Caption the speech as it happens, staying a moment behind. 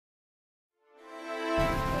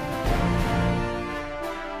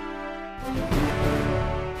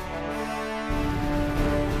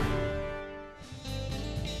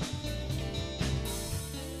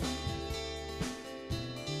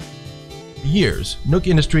years, Nook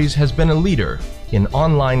Industries has been a leader in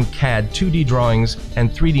online CAD 2D drawings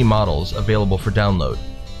and 3D models available for download.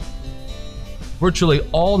 Virtually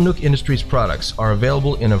all Nook Industries products are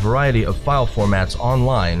available in a variety of file formats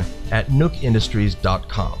online at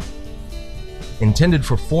nookindustries.com. Intended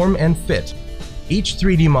for form and fit, each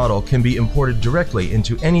 3D model can be imported directly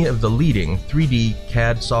into any of the leading 3D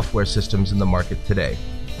CAD software systems in the market today.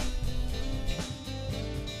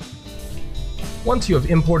 Once you have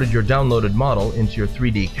imported your downloaded model into your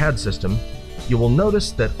 3D CAD system, you will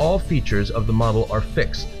notice that all features of the model are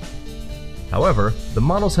fixed. However, the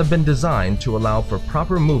models have been designed to allow for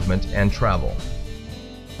proper movement and travel.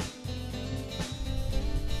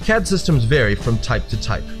 CAD systems vary from type to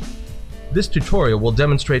type. This tutorial will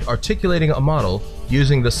demonstrate articulating a model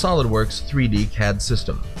using the SolidWorks 3D CAD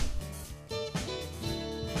system.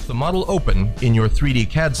 With the model open in your 3D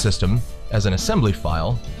CAD system as an assembly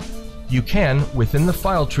file, you can, within the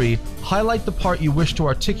file tree, highlight the part you wish to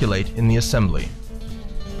articulate in the assembly.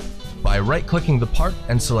 By right-clicking the part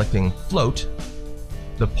and selecting Float,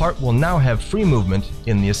 the part will now have free movement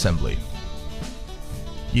in the assembly.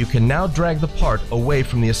 You can now drag the part away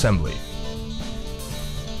from the assembly.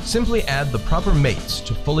 Simply add the proper mates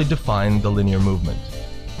to fully define the linear movement.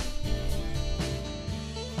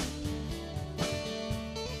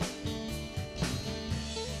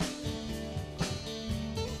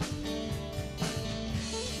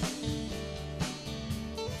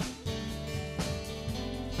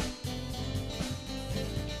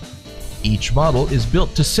 Each model is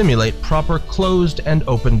built to simulate proper closed and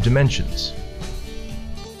open dimensions.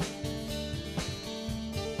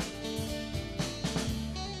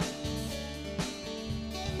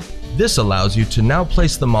 This allows you to now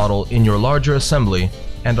place the model in your larger assembly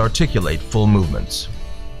and articulate full movements.